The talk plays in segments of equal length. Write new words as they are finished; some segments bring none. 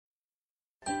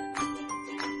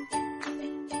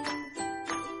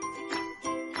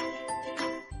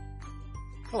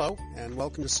Hello, and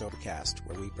welcome to Sobercast,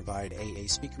 where we provide AA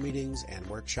speaker meetings and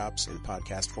workshops in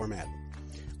podcast format.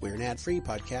 We're an ad-free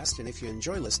podcast, and if you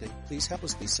enjoy listening, please help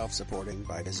us be self-supporting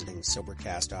by visiting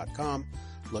Sobercast.com,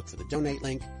 look for the donate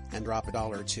link, and drop $1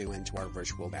 or $2 into our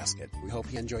virtual basket. We hope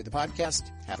you enjoyed the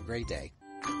podcast. Have a great day.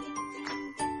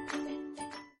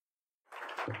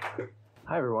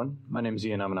 Hi, everyone. My name's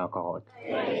Ian. I'm an alcoholic.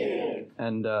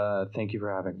 And thank you for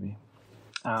having me.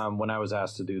 When I was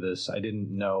asked to do this, I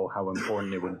didn't know how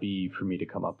important it would be for me to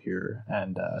come up here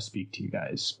and speak to you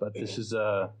guys. But this is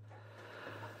a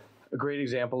great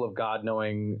example of God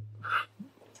knowing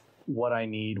what I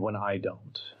need when I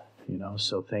don't,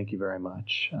 so thank you very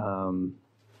much.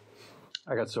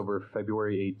 I got sober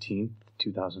February 18th,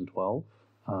 2012.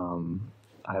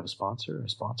 I have a sponsor,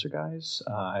 guys.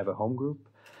 I have a home group.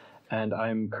 And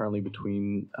I'm currently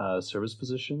between service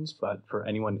positions, but for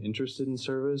anyone interested in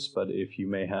service, but if you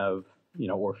may have,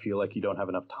 or feel like you don't have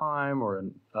enough time or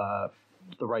the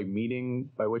right meeting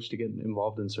by which to get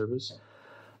involved in service,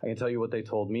 I can tell you what they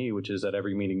told me, which is that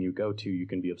every meeting you go to, you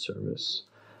can be of service.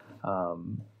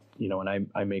 And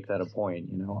I make that a point.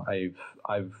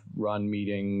 I've run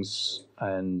meetings,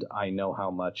 and I know how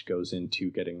much goes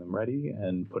into getting them ready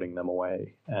and putting them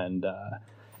away, and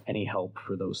any help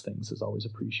for those things is always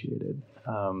appreciated.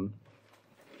 I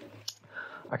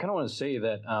kind of want to say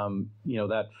that,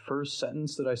 that first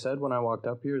sentence that I said when I walked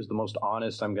up here is the most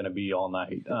honest I'm going to be all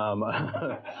night.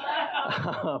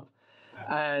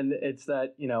 And it's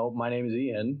that, my name is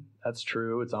Ian. That's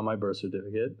true. It's on my birth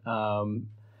certificate. And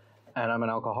I'm an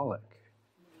alcoholic.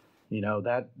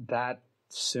 That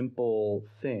simple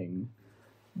thing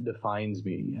defines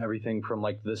me. Everything from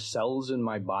like the cells in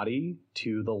my body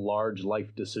to the large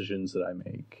life decisions that I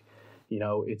make.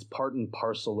 It's part and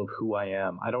parcel of who I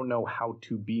am. I don't know how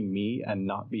to be me and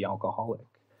not be alcoholic.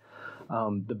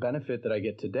 The benefit that I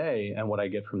get today and what I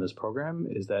get from this program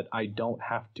is that I don't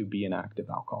have to be an active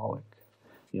alcoholic.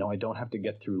 I don't have to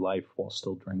get through life while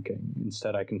still drinking.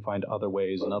 Instead, I can find other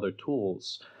ways and other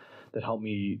tools that help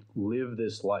me live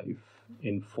this life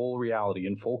in full reality,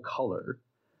 in full color,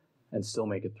 and still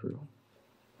make it through.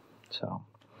 So,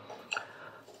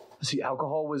 see,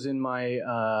 alcohol was in my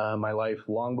my life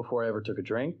long before I ever took a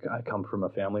drink. I come from a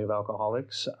family of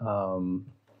alcoholics.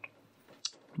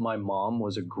 My mom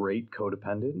was a great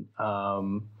codependent.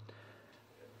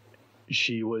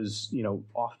 She was,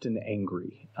 often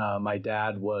angry. My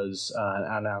dad was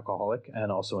an alcoholic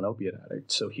and also an opiate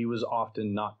addict. So he was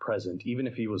often not present. Even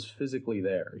if he was physically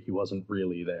there, he wasn't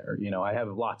really there. I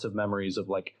have lots of memories of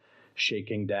like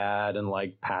shaking dad and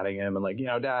like patting him and like,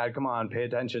 Dad, come on, pay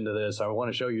attention to this. I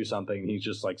want to show you something. He's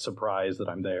just like surprised that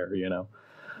I'm there,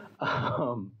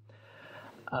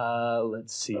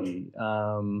 Let's see.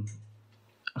 I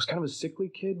was kind of a sickly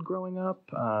kid growing up.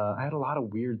 I had a lot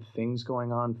of weird things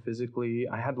going on physically.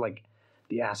 I had like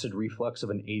the acid reflux of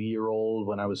an 80-year-old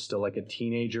when I was still like a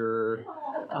teenager.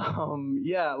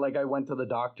 Like I went to the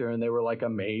doctor and they were like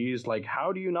amazed, like,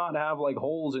 how do you not have like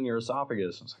holes in your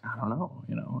esophagus? I was like, I don't know,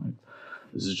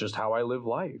 this is just how I live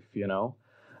life,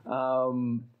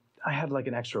 I had like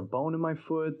an extra bone in my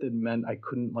foot that meant I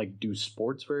couldn't like do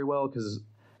sports very well because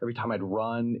every time I'd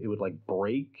run, it would like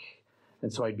break.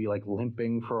 And so I'd be like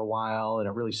limping for a while and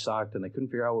it really sucked and they couldn't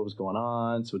figure out what was going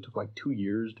on. So it took like 2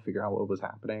 years to figure out what was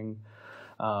happening.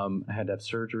 I had to have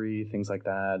surgery, things like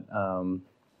that.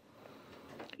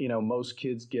 Most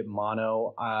kids get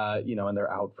mono, and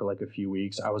they're out for like a few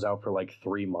weeks. I was out for like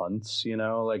 3 months,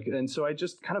 and so I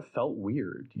just kind of felt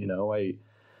weird.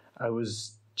 I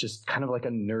was just kind of like a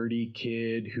nerdy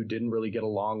kid who didn't really get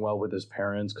along well with his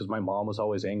parents because my mom was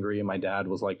always angry and my dad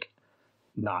was like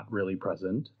not really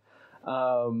present.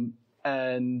 I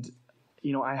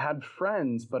had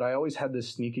friends, but I always had this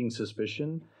sneaking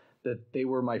suspicion that they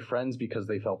were my friends because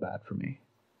they felt bad for me.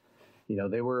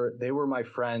 They were my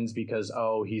friends because,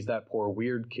 oh, he's that poor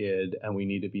weird kid and we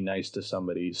need to be nice to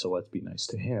somebody. So let's be nice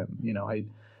to him.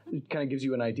 It kind of gives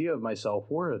you an idea of my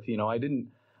self-worth. I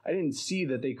didn't see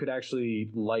that they could actually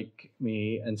like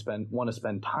me and want to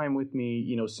spend time with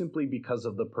me, simply because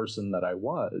of the person that I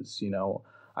was.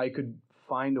 I could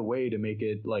find a way to make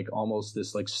it like almost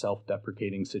this like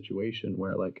self-deprecating situation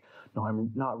where like, no,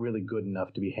 I'm not really good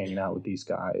enough to be hanging out with these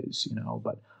guys,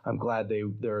 but I'm glad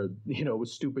they're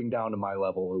stooping down to my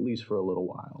level, at least for a little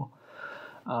while.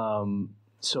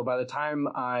 So by the time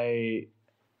I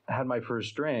had my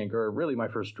first drink, or really my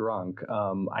first drunk,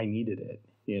 I needed it,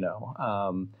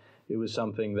 it was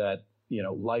something that,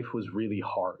 life was really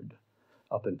hard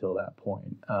up until that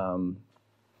point.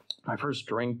 My first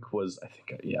drink was, I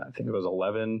think it was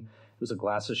 11. It was a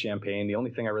glass of champagne. The only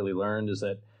thing I really learned is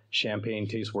that champagne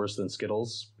tastes worse than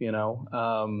Skittles,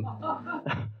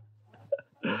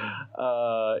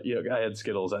 I had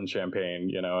Skittles and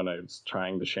champagne, and I was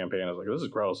trying the champagne. I was like, this is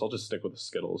gross. I'll just stick with the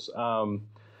Skittles.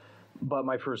 But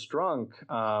my first drunk,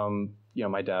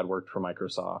 my dad worked for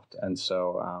Microsoft. And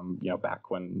so, back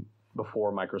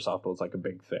before Microsoft was like a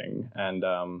big thing. And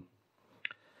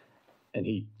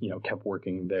he, kept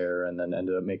working there and then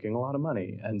ended up making a lot of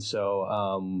money. And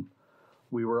so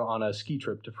we were on a ski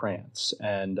trip to France,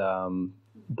 and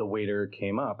the waiter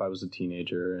came up. I was a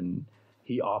teenager, and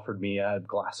he offered me a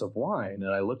glass of wine. And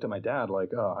I looked at my dad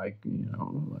like, I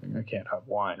can't have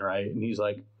wine, right? And he's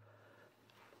like,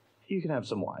 you can have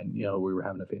some wine. We were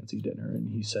having a fancy dinner,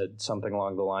 and he said something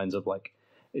along the lines of like,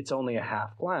 it's only a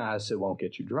half glass. It won't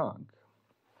get you drunk.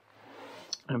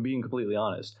 And I'm being completely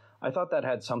honest. I thought that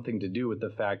had something to do with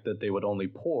the fact that they would only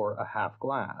pour a half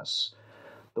glass.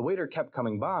 The waiter kept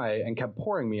coming by and kept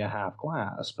pouring me a half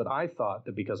glass, but I thought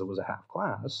that because it was a half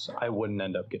glass, I wouldn't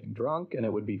end up getting drunk and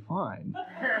it would be fine.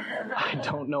 I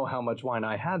don't know how much wine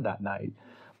I had that night,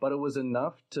 but it was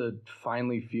enough to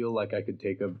finally feel like I could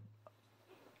take a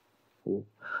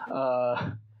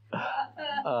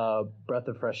breath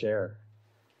of fresh air.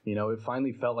 It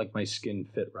finally felt like my skin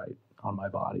fit right on my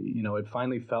body. It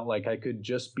finally felt like I could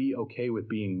just be okay with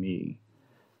being me.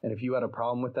 And if you had a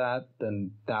problem with that,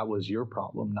 then that was your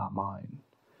problem, not mine.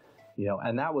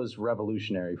 And that was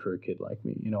revolutionary for a kid like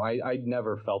me. I'd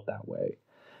never felt that way.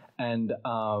 And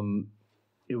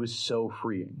it was so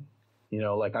freeing.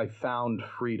 I found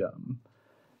freedom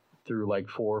through like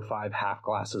 4 or 5 half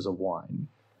glasses of wine.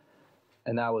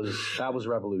 And that was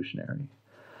revolutionary.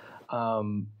 A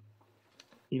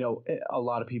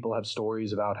lot of people have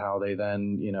stories about how they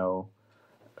then,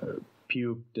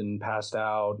 puked and passed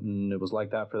out, and it was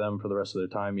like that for them for the rest of their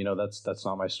time. That's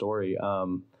not my story. I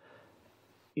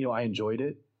enjoyed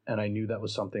it, and I knew that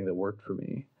was something that worked for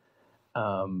me.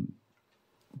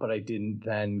 But I didn't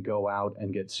then go out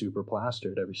and get super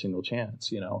plastered every single chance,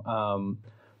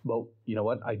 But you know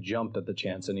what? I jumped at the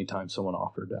chance anytime someone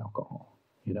offered alcohol.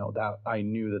 That I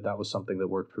knew that was something that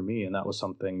worked for me, and that was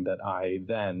something that I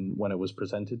then, when it was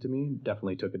presented to me,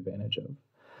 definitely took advantage of.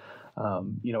 I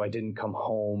didn't come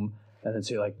home and then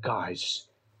say like, guys,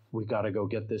 we got to go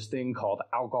get this thing called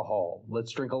alcohol.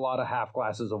 Let's drink a lot of half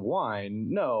glasses of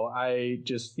wine. No, I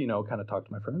just, kind of talked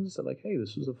to my friends and said like, hey,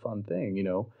 this was a fun thing.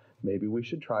 Maybe we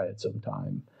should try it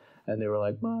sometime. And they were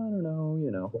like, well, I don't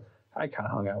know, I kind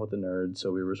of hung out with the nerds.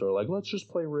 So we were sort of like, let's just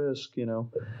play Risk,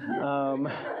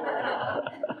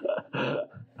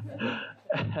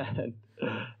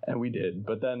 And we did.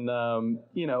 But then,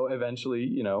 eventually,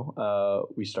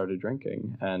 we started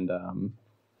drinking, and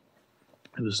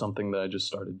it was something that I just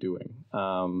started doing.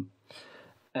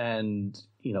 And,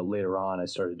 later on, I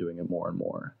started doing it more and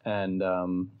more.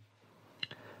 And,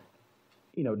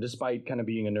 despite kind of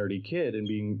being a nerdy kid and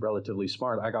being relatively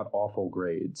smart, I got awful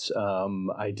grades.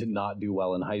 I did not do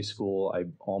well in high school. I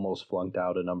almost flunked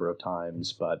out a number of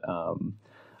times, but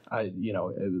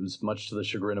it was much to the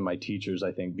chagrin of my teachers,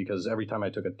 I think, because every time I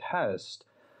took a test,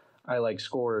 I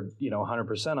scored,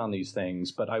 100% on these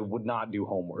things, but I would not do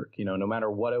homework, no matter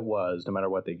what it was, no matter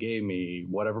what they gave me,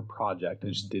 whatever project, I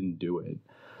just didn't do it.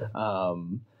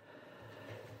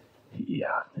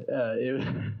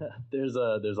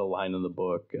 There's a line in the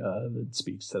book that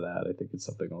speaks to that. I think it's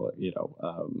something,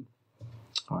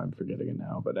 I'm forgetting it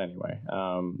now, but anyway,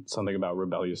 something about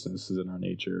rebelliousness is in our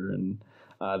nature, and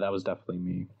that was definitely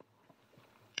me.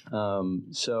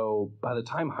 So by the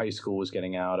time high school was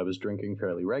getting out, I was drinking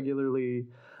fairly regularly.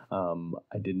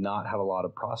 I did not have a lot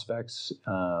of prospects.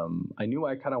 I knew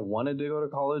I kind of wanted to go to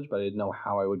college, but I didn't know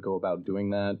how I would go about doing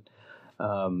that.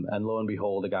 And lo and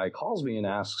behold, a guy calls me and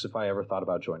asks if I ever thought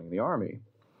about joining the Army.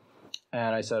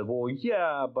 And I said, well,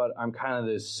 yeah, but I'm kind of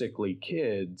this sickly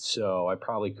kid, so I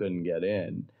probably couldn't get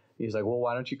in. He's like, well,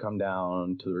 why don't you come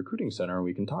down to the recruiting center and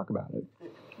we can talk about it?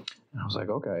 And I was like,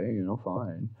 okay,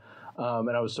 fine.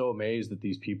 And I was so amazed that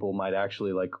these people might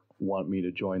actually want me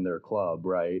to join their club,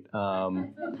 right? I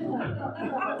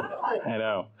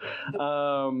know.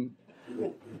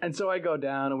 And so I go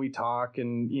down and we talk,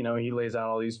 and, he lays out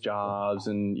all these jobs,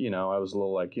 and, I was a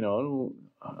little like, I don't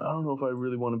know if I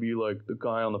really want to be like the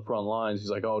guy on the front lines. He's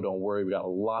like, oh, don't worry. We got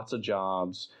lots of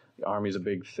jobs. The Army's a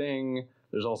big thing.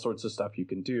 There's all sorts of stuff you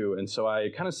can do. And so I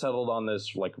kind of settled on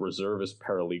this reservist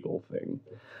paralegal thing.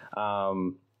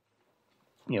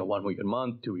 1 week a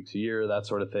month, 2 weeks a year, that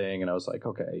sort of thing. And I was like,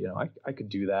 okay, I could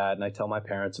do that. And I tell my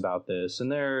parents about this,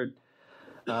 and they're,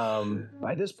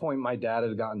 by this point, my dad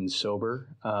had gotten sober,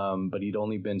 but he'd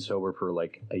only been sober for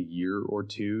a year or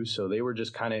two. So they were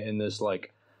just kind of in this,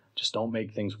 just don't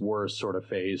make things worse sort of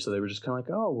phase. So they were just kind of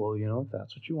like, oh, well, if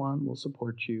that's what you want, we'll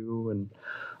support you. And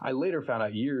I later found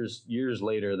out years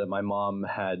later that my mom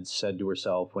had said to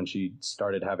herself when she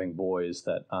started having boys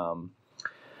that,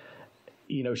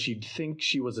 she'd think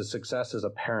she was a success as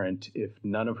a parent if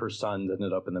none of her sons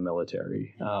ended up in the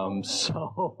military.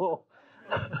 So,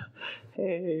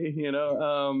 hey,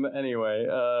 anyway,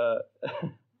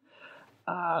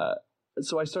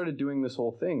 so I started doing this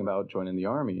whole thing about joining the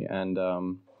Army. And,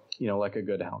 like a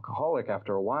good alcoholic,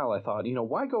 after a while, I thought,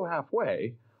 why go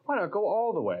halfway? Why not go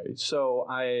all the way? So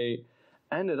I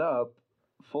ended up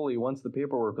fully, once the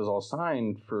paperwork was all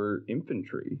signed, for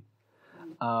infantry.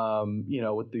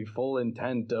 With the full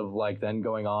intent of then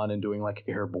going on and doing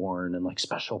airborne and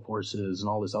special forces and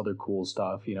all this other cool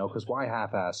stuff, because why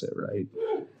half-ass it, right?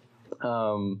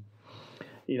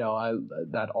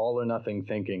 That all or nothing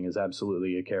thinking is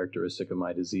absolutely a characteristic of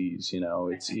my disease.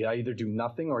 It's I either do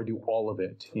nothing or I do all of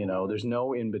it. There's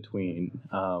no in between.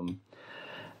 And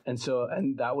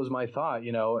that was my thought,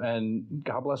 and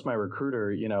God bless my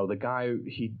recruiter, the guy,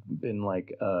 he'd been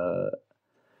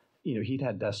he'd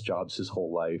had desk jobs his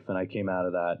whole life. And I came out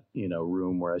of that,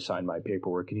 room where I signed my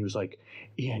paperwork, and he was like,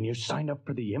 Ian, you signed up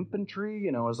for the infantry?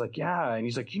 And I was like, yeah. And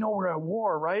he's like, we're at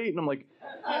war, right? And I'm like,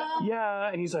 yeah.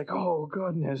 And he's like, oh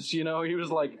goodness. He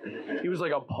was like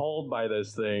appalled by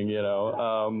this thing,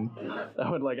 I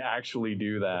would actually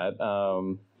do that.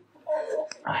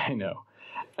 I know.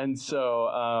 And so,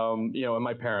 and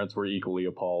my parents were equally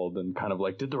appalled and kind of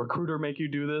like, did the recruiter make you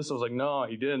do this? I was like, no,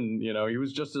 he didn't. He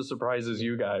was just as surprised as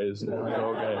you guys. And I'm like,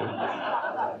 okay.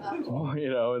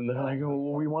 And they're like, oh,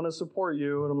 well, we want to support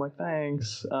you. And I'm like,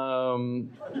 thanks.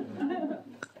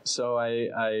 So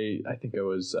I think I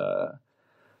was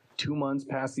 2 months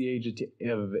past the age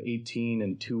of 18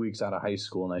 and 2 weeks out of high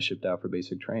school, and I shipped out for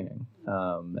basic training.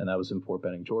 And that was in Fort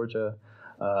Benning, Georgia.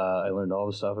 I learned all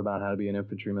the stuff about how to be an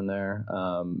infantryman there,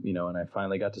 and I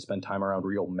finally got to spend time around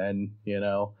real men, and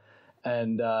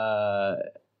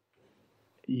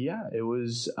it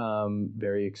was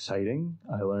very exciting.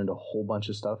 I learned a whole bunch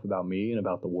of stuff about me and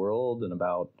about the world and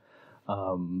about,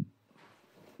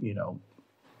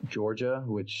 Georgia,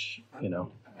 which,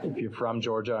 if you're from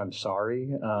Georgia, I'm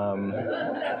sorry.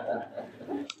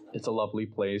 It's a lovely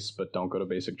place, but don't go to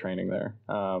basic training there.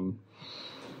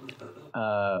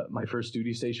 My first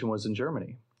duty station was in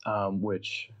Germany,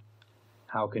 which,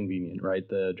 how convenient, right?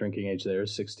 The drinking age there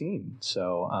is 16.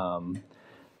 So,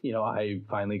 I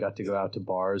finally got to go out to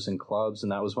bars and clubs,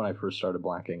 and that was when I first started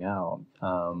blacking out.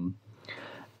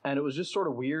 And it was just sort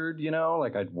of weird,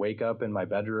 I'd wake up in my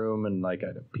bedroom and I'd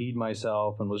peed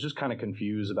myself and was just kind of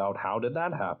confused about how did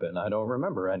that happen? I don't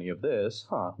remember any of this.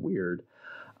 Weird.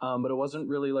 But it wasn't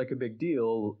really a big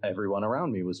deal. Everyone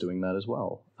around me was doing that as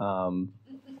well.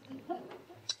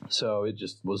 So it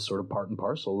just was sort of part and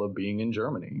parcel of being in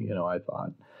Germany, I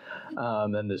thought.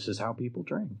 And this is how people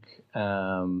drink.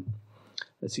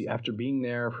 Let's see, after being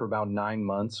there for about 9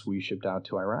 months, we shipped out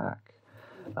to Iraq.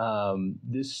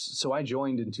 So I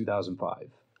joined in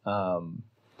 2005.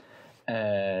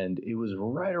 And it was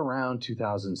right around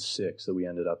 2006 that we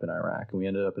ended up in Iraq. And we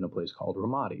ended up in a place called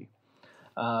Ramadi.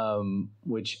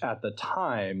 Which at the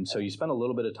time, so you spend a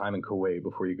little bit of time in Kuwait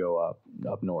before you go up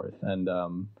north. And,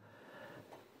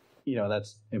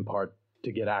 that's in part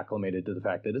to get acclimated to the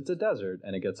fact that it's a desert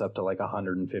and it gets up to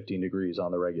 115 degrees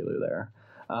on the regular there.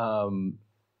 And,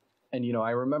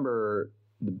 I remember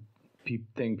the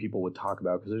thing people would talk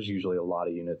about, because there's usually a lot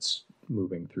of units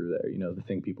moving through there. The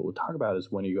thing people would talk about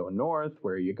is when you go north,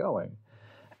 where are you going?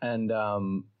 And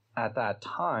at that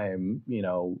time,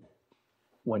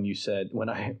 when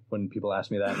people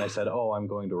asked me that and I said, oh, I'm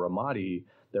going to Ramadi,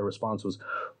 their response was,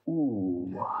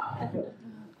 ooh,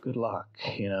 good luck.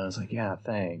 I was like, yeah,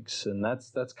 thanks. And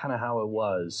that's kind of how it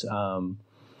was. And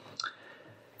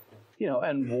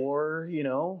war,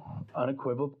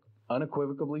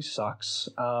 unequivocally sucks.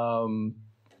 I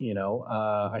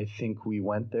think we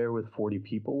went there with 40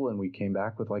 people and we came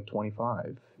back with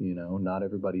 25. Not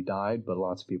everybody died, but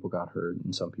lots of people got hurt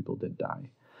and some people did die.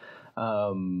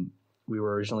 We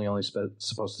were originally only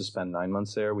supposed to spend 9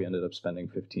 months there. We ended up spending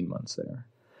 15 months there.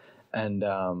 And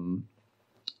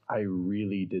I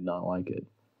really did not like it.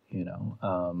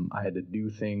 I had to do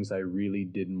things I really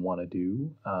didn't want to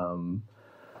do.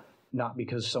 Not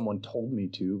because someone told me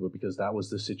to, but because that was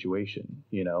the situation.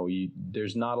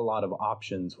 There's not a lot of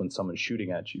options when someone's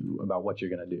shooting at you about what you're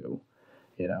going to do.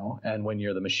 And when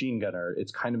you're the machine gunner,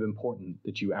 it's kind of important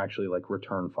that you actually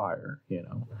return fire,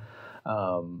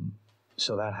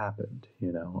 So that happened,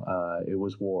 it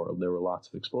was war. There were lots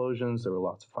of explosions. There were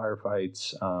lots of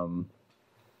firefights.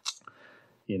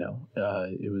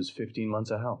 It was 15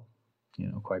 months of hell,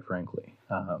 quite frankly.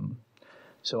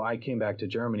 So I came back to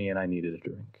Germany and I needed a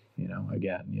drink.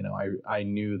 Again, I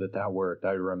knew that worked.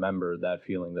 I remembered that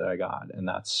feeling that I got, and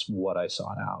that's what I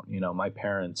sought out. My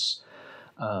parents,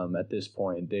 at this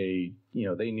point, they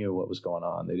knew what was going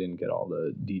on. They didn't get all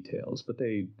the details, but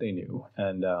they knew.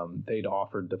 And they'd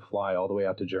offered to fly all the way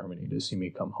out to Germany to see me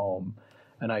come home.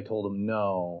 And I told them,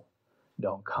 no,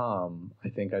 don't come. I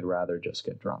think I'd rather just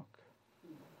get drunk,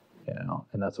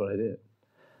 and that's what I did.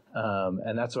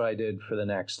 And that's what I did for the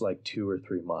next 2 or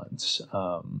 3 months,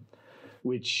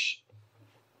 which,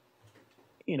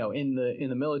 in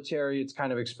the military, it's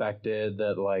kind of expected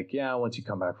that once you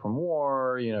come back from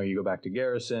war, you go back to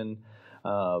garrison.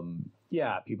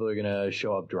 People are going to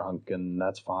show up drunk, and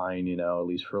that's fine, at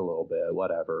least for a little bit,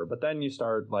 whatever. But then you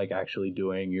start actually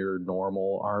doing your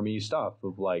normal army stuff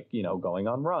of going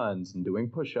on runs and doing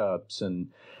push-ups and,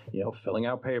 filling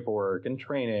out paperwork and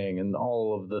training and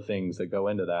all of the things that go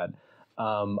into that.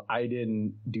 I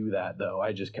didn't do that though.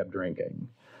 I just kept drinking.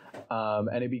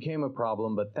 And it became a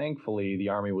problem, but thankfully the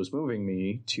Army was moving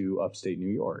me to upstate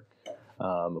New York,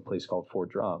 a place called Fort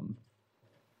Drum,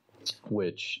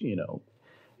 which,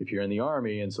 if you're in the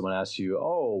Army and someone asks you,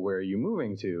 oh, where are you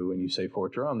moving to? And you say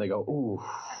Fort Drum, they go, ooh,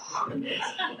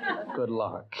 good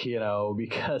luck,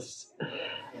 because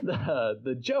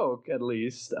the joke, at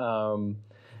least,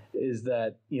 is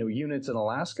that, units in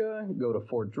Alaska go to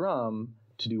Fort Drum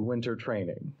to do winter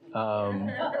training,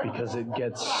 because it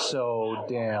gets so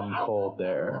damn cold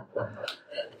there.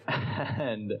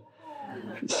 And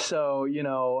so,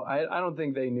 I don't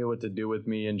think they knew what to do with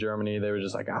me in Germany. They were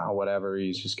just like, whatever,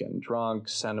 he's just getting drunk,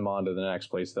 send him on to the next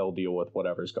place. They'll deal with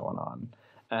whatever's going on.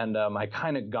 And I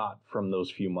kind of got from those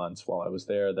few months while I was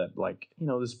there that,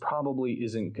 this probably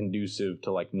isn't conducive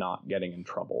to, not getting in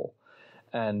trouble.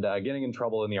 And getting in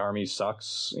trouble in the Army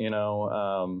sucks,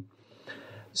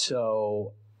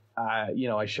 So,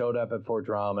 I showed up at Fort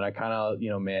Drum and I kind of,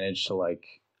 managed to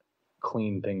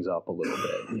clean things up a little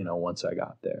bit, once I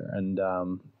got there. And,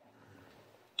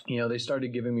 they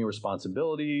started giving me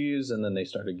responsibilities, and then they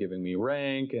started giving me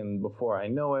rank. And before I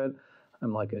know it,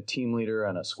 I'm a team leader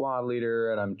and a squad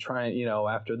leader. And I'm trying,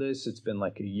 after this, it's been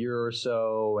a year or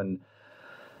so. And,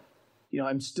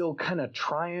 I'm still kind of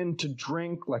trying to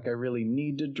drink I really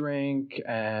need to drink,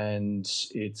 and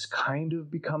it's kind of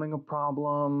becoming a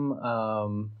problem.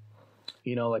 I'm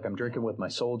drinking with my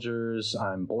soldiers,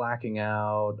 I'm blacking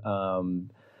out,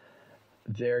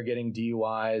 they're getting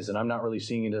DUIs, and I'm not really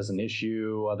seeing it as an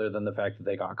issue other than the fact that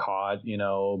they got caught,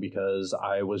 because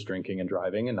I was drinking and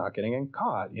driving and not getting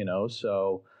caught,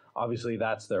 so obviously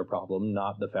that's their problem,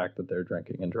 not the fact that they're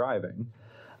drinking and driving.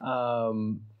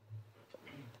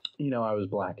 I was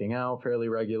blacking out fairly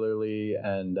regularly,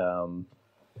 and,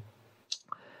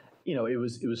 it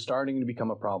was starting to become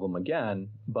a problem again,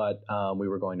 but we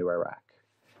were going to Iraq.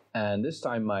 And this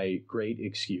time, my great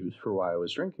excuse for why I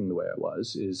was drinking the way I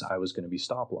was is I was going to be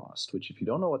stop lost, which, if you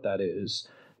don't know what that is,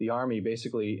 the Army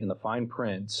basically in the fine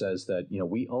print says that,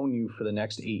 we own you for the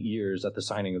next 8 years at the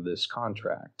signing of this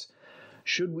contract.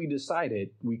 Should we decide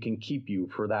it, we can keep you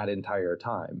for that entire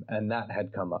time. And that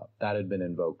had come up. That had been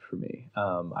invoked for me.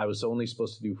 I was only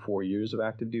supposed to do 4 years of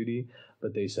active duty,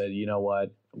 but they said, you know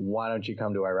what, why don't you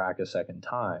come to Iraq a second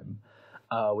time?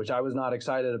 Which I was not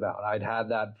excited about. I'd had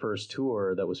that first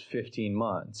tour that was 15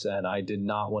 months, and I did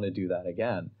not want to do that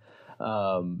again.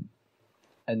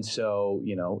 And so,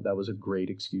 that was a great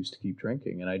excuse to keep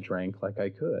drinking, and I drank like I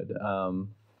could.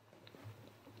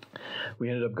 We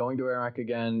ended up going to Iraq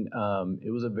again. It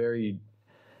wasn't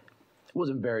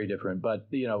very different, but,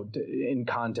 in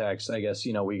context, I guess,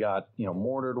 we got,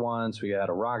 mortared once, we had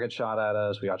a rocket shot at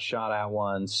us, we got shot at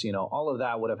once, all of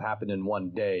that would have happened in one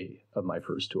day of my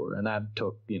first tour. And that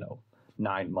took,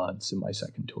 9 months in my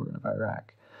second tour of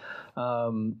Iraq.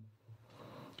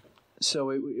 So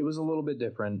it was a little bit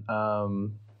different,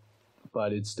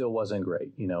 but it still wasn't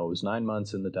great. It was 9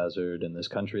 months in the desert in this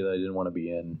country that I didn't want to be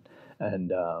in,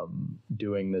 and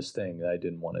doing this thing that I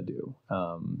didn't want to do.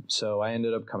 So I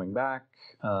ended up coming back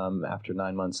after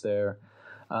 9 months there.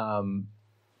 And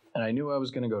I knew I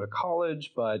was going to go to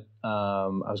college, but I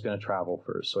was going to travel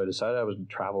first. So I decided I would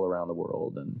travel around the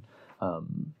world, and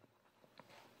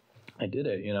I did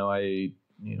it. I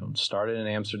started in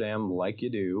Amsterdam like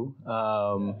you do.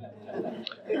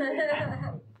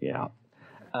 Yeah.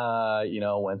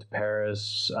 Went to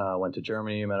Paris, went to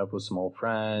Germany, met up with some old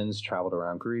friends, traveled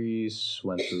around Greece,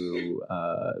 went through,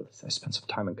 I spent some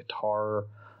time in Qatar.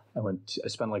 I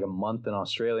spent a month in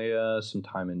Australia, some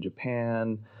time in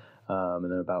Japan,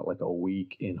 and then about like a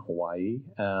week in Hawaii.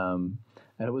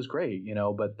 And it was great,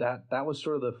 but that was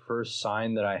sort of the first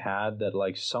sign that I had that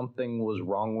like something was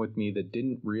wrong with me that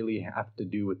didn't really have to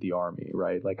do with the Army,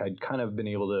 right? Like I'd kind of been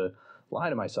able to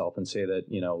lie to myself and say that,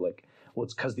 like, well,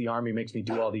 it's because the Army makes me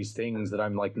do all these things that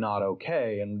I'm like not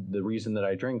okay. And the reason that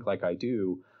I drink like I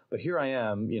do. But here I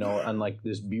am, on like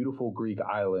this beautiful Greek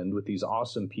island with these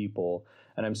awesome people.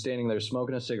 And I'm standing there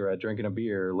smoking a cigarette, drinking a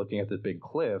beer, looking at this big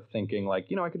cliff, thinking like,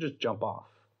 I could just jump off.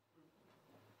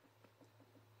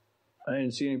 I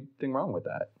didn't see anything wrong with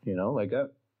that, like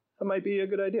that might be a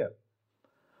good idea.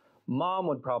 Mom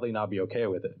would probably not be okay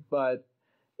with it, but,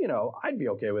 I'd be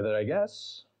okay with it, I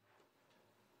guess.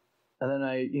 And then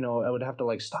I would have to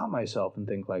like stop myself and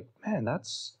think like, man,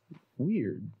 that's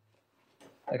weird.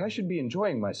 Like I should be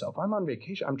enjoying myself. I'm on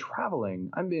vacation. I'm traveling.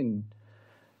 I'm in,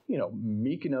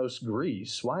 Mykonos,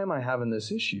 Greece. Why am I having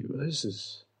this issue? This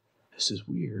is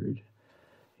weird.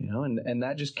 And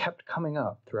that just kept coming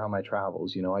up throughout my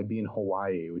travels. I'd be in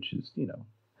Hawaii, which is,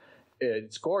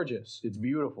 it's gorgeous. It's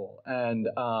beautiful. And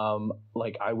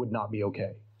like I would not be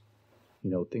okay.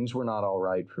 Things were not all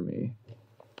right for me.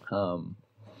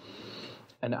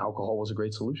 And alcohol was a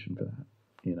great solution for that,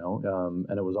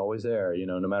 and it was always there,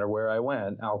 no matter where I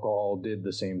went, alcohol did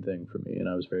the same thing for me. And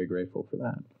I was very grateful for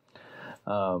that.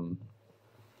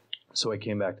 So I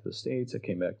came back to the States. I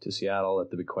came back to Seattle at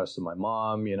the bequest of my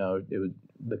mom.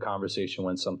 The conversation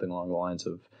went something along the lines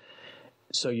of,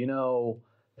 so,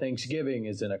 Thanksgiving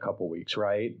is in a couple weeks,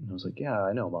 right? And I was like, yeah,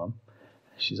 I know, Mom.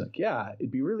 She's like, yeah,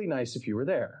 it'd be really nice if you were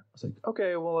there. I was like,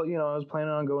 okay, well, I was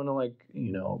planning on going to like,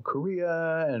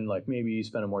 Korea and like maybe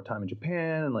spending more time in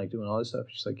Japan and like doing all this stuff.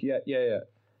 She's like, yeah.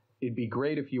 It'd be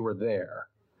great if you were there.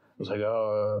 I was like,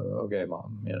 oh, okay,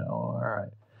 Mom, all right.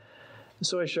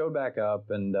 So I showed back up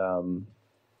and I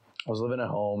was living at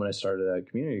home and I started at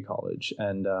community college.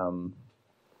 And,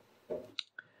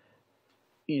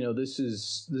 this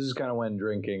is kind of when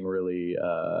drinking really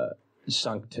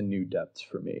sunk to new depths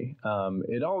for me.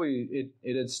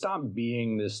 It had stopped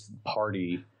being this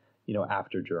party,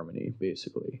 after Germany,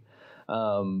 basically.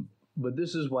 But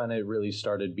this is when it really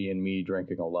started being me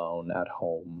drinking alone at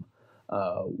home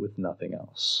with nothing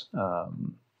else.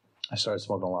 I started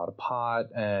smoking a lot of pot,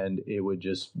 and it would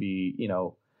just be,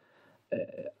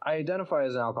 I identify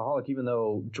as an alcoholic, even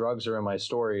though drugs are in my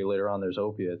story. Later on, there's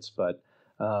opiates, but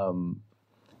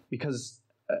because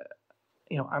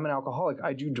I'm an alcoholic.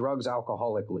 I do drugs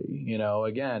alcoholically.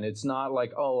 Again, it's not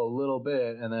like, a little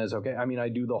bit and then it's okay. I mean, I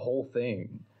do the whole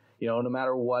thing, no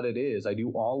matter what it is. I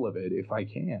do all of it if I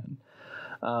can.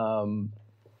 And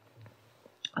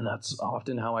that's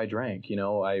often how I drank.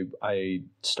 I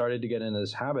started to get into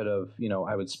this habit of,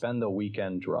 I would spend the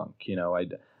weekend drunk.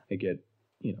 I'd get,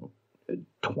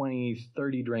 20,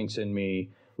 30 drinks in me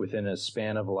within a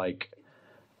span of like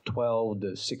 12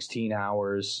 to 16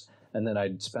 hours. And then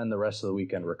I'd spend the rest of the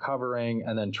weekend recovering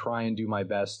and then try and do my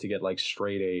best to get like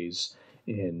straight A's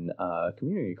in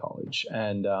community college.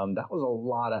 And that was a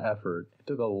lot of effort. It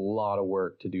took a lot of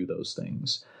work to do those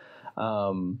things.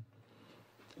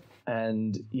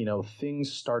 And,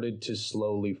 things started to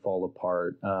slowly fall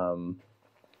apart.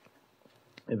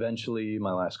 Eventually,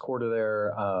 my last quarter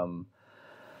there,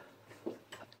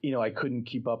 I couldn't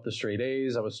keep up the straight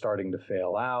A's. I was starting to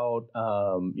fail out,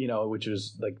 which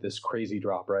was like this crazy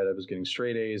drop, right? I was getting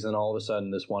straight A's, and all of a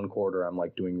sudden this one quarter I'm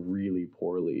like doing really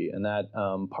poorly. And that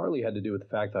partly had to do with the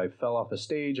fact that I fell off a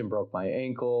stage and broke my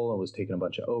ankle and was taking a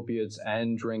bunch of opiates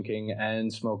and drinking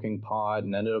and smoking pot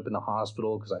and ended up in the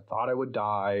hospital because I thought I would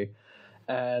die.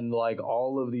 And like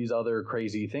all of these other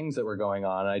crazy things that were going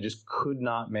on, I just could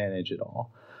not manage it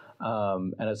all.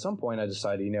 And at some point I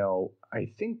decided, I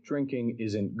think drinking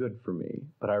isn't good for me.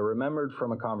 But I remembered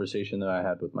from a conversation that I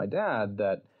had with my dad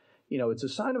that, it's a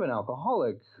sign of an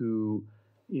alcoholic who,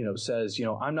 says,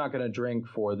 I'm not going to drink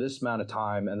for this amount of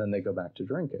time. And then they go back to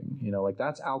drinking, like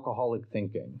that's alcoholic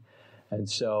thinking. And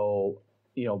so,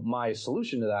 my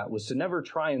solution to that was to never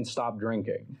try and stop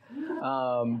drinking.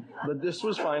 But this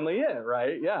was finally it,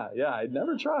 right? Yeah. I'd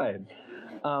never tried.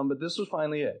 But this was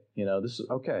finally it. This is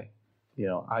okay.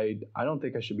 I don't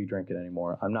think I should be drinking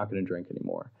anymore. I'm not going to drink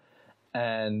anymore.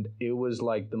 And it was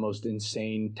like the most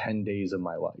insane 10 days of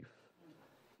my life.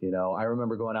 I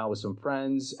remember going out with some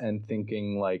friends and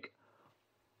thinking like,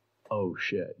 oh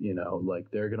shit, like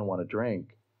they're going to want to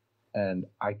drink and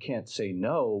I can't say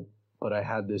no, but I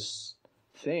had this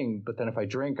thing. But then if I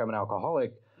drink, I'm an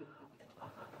alcoholic.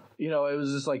 It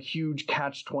was this like huge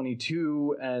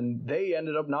catch-22 and they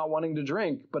ended up not wanting to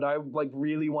drink, but I like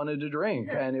really wanted to drink.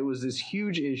 And it was this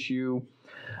huge issue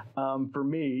for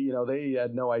me. They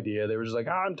had no idea. They were just like,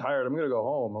 I'm tired. I'm going to go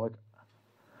home. I'm like,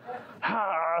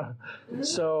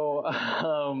 So,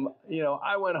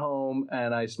 I went home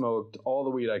and I smoked all the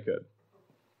weed I could.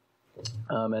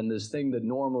 And this thing that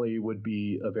normally would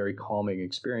be a very calming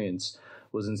experience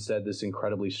was instead this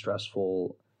incredibly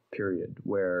stressful period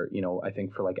where, I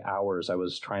think for like hours I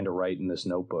was trying to write in this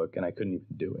notebook and I couldn't even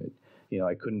do it.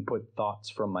 I couldn't put thoughts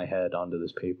from my head onto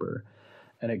this paper.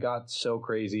 And it got so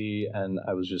crazy, and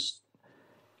I was just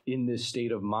in this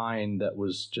state of mind that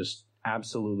was just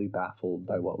absolutely baffled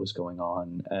by what was going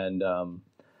on. And,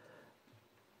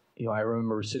 I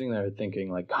remember sitting there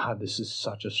thinking like, God, this is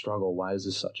such a struggle. Why is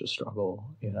this such a struggle?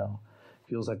 It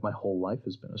feels like my whole life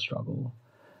has been a struggle.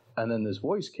 And then this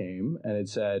voice came and it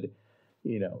said,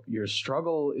 your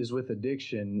struggle is with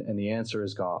addiction and the answer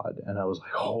is God. And I was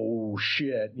like, oh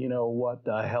shit, what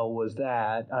the hell was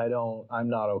that? I'm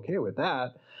not okay with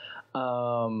that.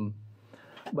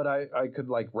 But I could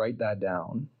like write that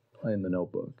down in the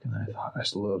notebook. And I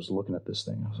was looking at this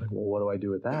thing. I was like, well, what do I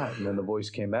do with that? And then the voice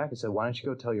came back and said, why don't you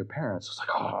go tell your parents? I was like,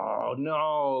 oh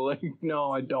no,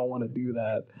 no, I don't want to do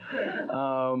that.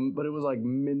 But it was like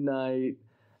midnight.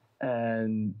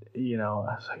 And, I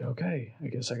was like, okay, I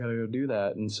guess I got to go do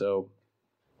that. And so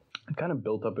it kind of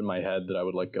built up in my head that I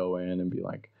would like go in and be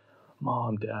like,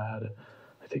 Mom, Dad,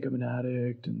 I think I'm an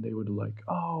addict. And they would like,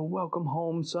 oh, welcome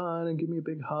home, son, and give me a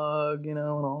big hug, and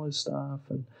all this stuff.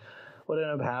 And what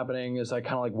ended up happening is I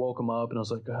kind of like woke them up and I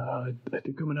was like, I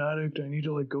think I'm an addict. I need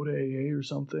to like go to AA or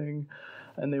something.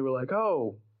 And they were like,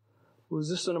 oh, was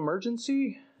this an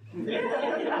emergency?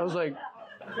 I was like,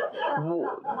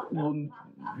 well,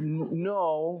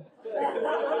 no.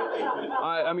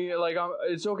 I mean, like,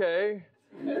 it's okay.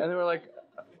 And they were like,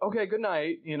 okay, good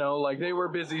night. Like they were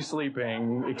busy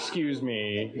sleeping. Excuse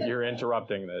me, you're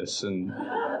interrupting this. And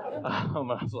I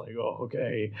was like, oh,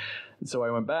 okay. And so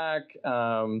I went back,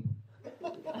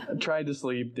 tried to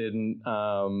sleep, didn't.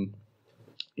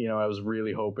 I was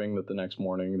really hoping that the next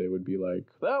morning they would be like,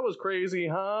 that was crazy,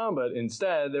 huh? But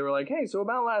instead they were like, hey, so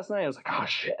about last night. I was like, oh,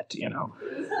 shit,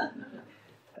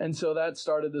 And so that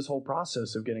started this whole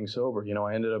process of getting sober.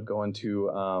 I ended up going to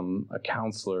a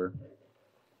counselor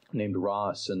named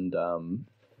Ross. And,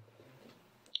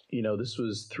 this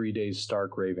was 3 days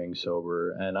stark raving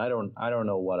sober. And I don't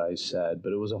know what I said,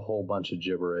 but it was a whole bunch of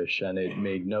gibberish and it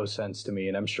made no sense to me.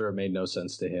 And I'm sure it made no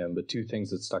sense to him. But two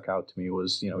things that stuck out to me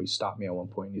was, he stopped me at one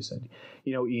point and he said,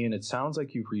 Ian, it sounds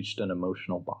like you've reached an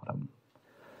emotional bottom.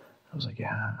 I was like,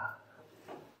 yeah,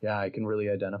 I can really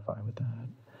identify with that.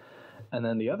 And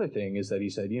then the other thing is that he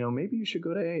said, maybe you should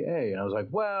go to AA. And I was like,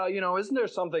 well, isn't there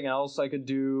something else I could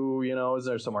do? Is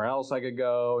there somewhere else I could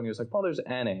go? And he was like, well, there's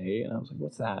NA. And I was like,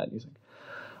 what's that? And he's like,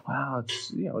 wow,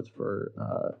 it's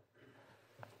for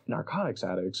narcotics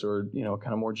addicts or, kind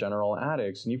of more general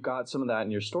addicts. And you've got some of that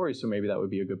in your story, so maybe that would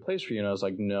be a good place for you. And I was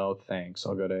like, no, thanks.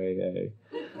 I'll go to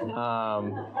AA.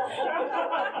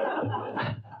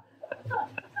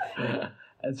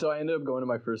 And so I ended up going to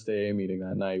my first AA meeting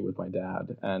that night with my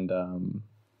dad. And,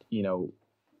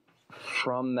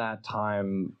 from that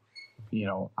time,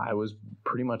 I was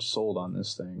pretty much sold on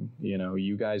this thing.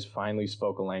 You guys finally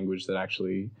spoke a language that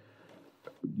actually,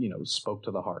 spoke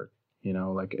to the heart.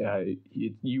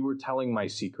 You were telling my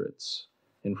secrets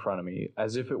in front of me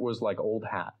as if it was like old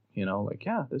hat. Like,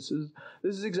 yeah, this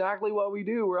is exactly what we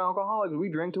do. We're alcoholics. We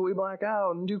drink till we black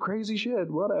out and do crazy shit,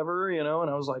 whatever, And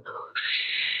I was like,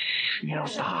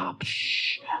 stop,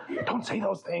 shh, don't say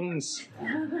those things.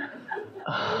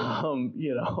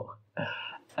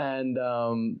 And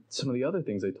some of the other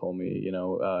things they told me,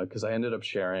 because I ended up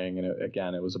sharing, and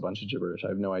it was a bunch of gibberish. I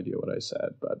have no idea what I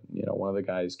said, but, one of the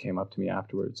guys came up to me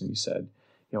afterwards and he said,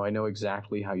 I know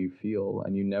exactly how you feel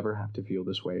and you never have to feel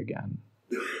this way again.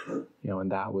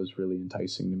 And that was really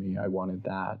enticing to me. I wanted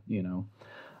that,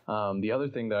 The other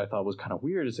thing that I thought was kind of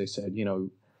weird is they said,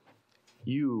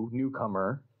 you,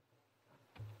 newcomer,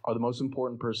 are the most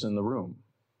important person in the room,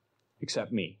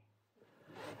 except me.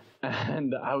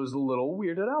 And I was a little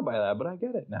weirded out by that, but I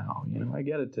get it now. I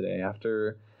get it today.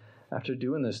 After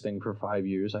doing this thing for 5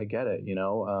 years, I get it.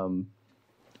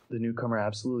 The newcomer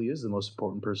absolutely is the most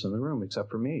important person in the room, except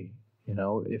for me.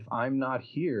 If I'm not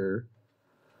here,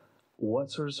 what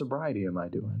sort of sobriety am I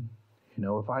doing?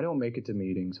 If I don't make it to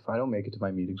meetings, if I don't make it to my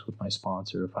meetings with my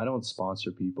sponsor, if I don't sponsor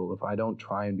people, if I don't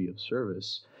try and be of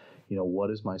service,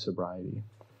 what is my sobriety?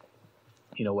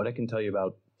 What I can tell you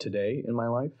about today in my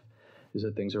life is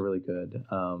that things are really good.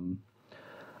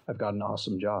 I've got an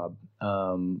awesome job.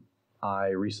 I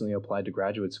recently applied to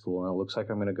graduate school, and it looks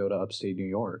like I'm going to go to upstate New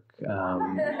York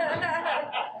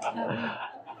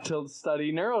to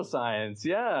study neuroscience.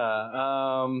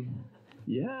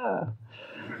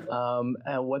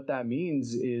 And what that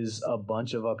means is a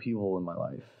bunch of upheaval in my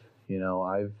life. You know,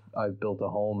 I've built a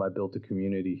home, I built a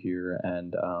community here,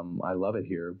 and I love it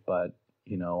here. But,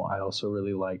 you know, I also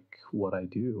really like what I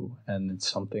do, and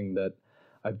it's something that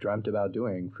I've dreamt about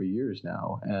doing for years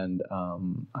now, and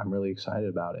I'm really excited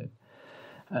about it.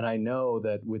 And I know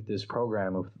that with this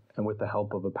program and with the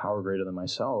help of a power greater than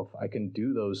myself, I can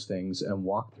do those things and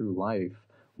walk through life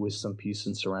with some peace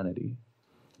and serenity.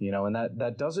 You know, and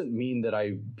that doesn't mean that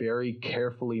I very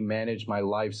carefully manage my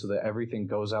life so that everything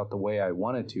goes out the way I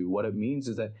want it to. What it means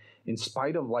is that in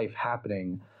spite of life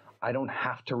happening, I don't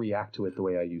have to react to it the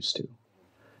way I used to.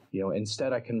 You know,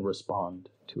 instead I can respond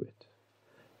to it.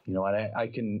 You know, and I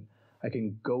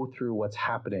can go through what's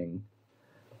happening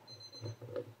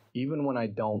even when I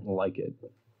don't like it,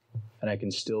 and I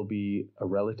can still be a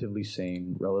relatively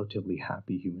sane, relatively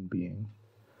happy human being.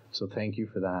 So thank you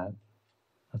for that.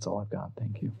 That's all I've got.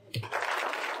 Thank you.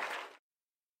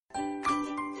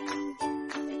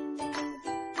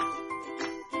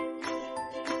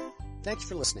 Thanks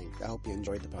for listening. I hope you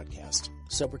enjoyed the podcast.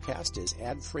 Sobercast is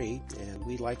ad-free, and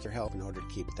we'd like your help in order to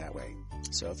keep it that way.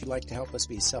 So if you'd like to help us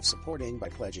be self-supporting by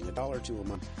pledging $1 or $2 a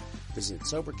month, visit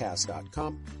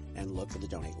Sobercast.com and look for the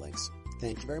donate links.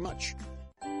 Thank you very much.